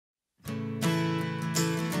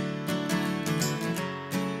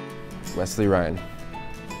Wesley Ryan,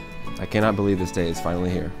 I cannot believe this day is finally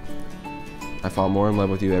here. I fall more in love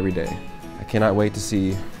with you every day. I cannot wait to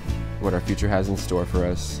see what our future has in store for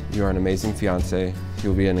us. You are an amazing fiance, you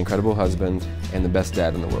will be an incredible husband, and the best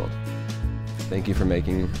dad in the world. Thank you for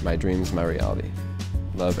making my dreams my reality.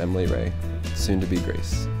 Love, Emily Ray, soon to be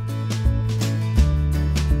Grace.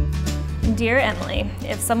 Dear Emily,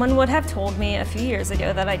 if someone would have told me a few years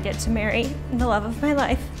ago that I'd get to marry the love of my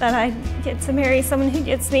life, that I'd get to marry someone who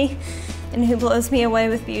gets me and who blows me away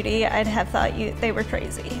with beauty, I'd have thought they were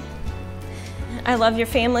crazy. I love your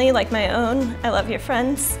family like my own. I love your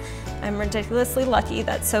friends. I'm ridiculously lucky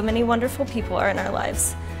that so many wonderful people are in our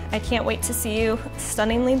lives. I can't wait to see you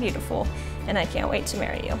stunningly beautiful, and I can't wait to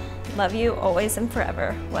marry you. Love you always and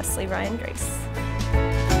forever, Wesley Ryan Grace.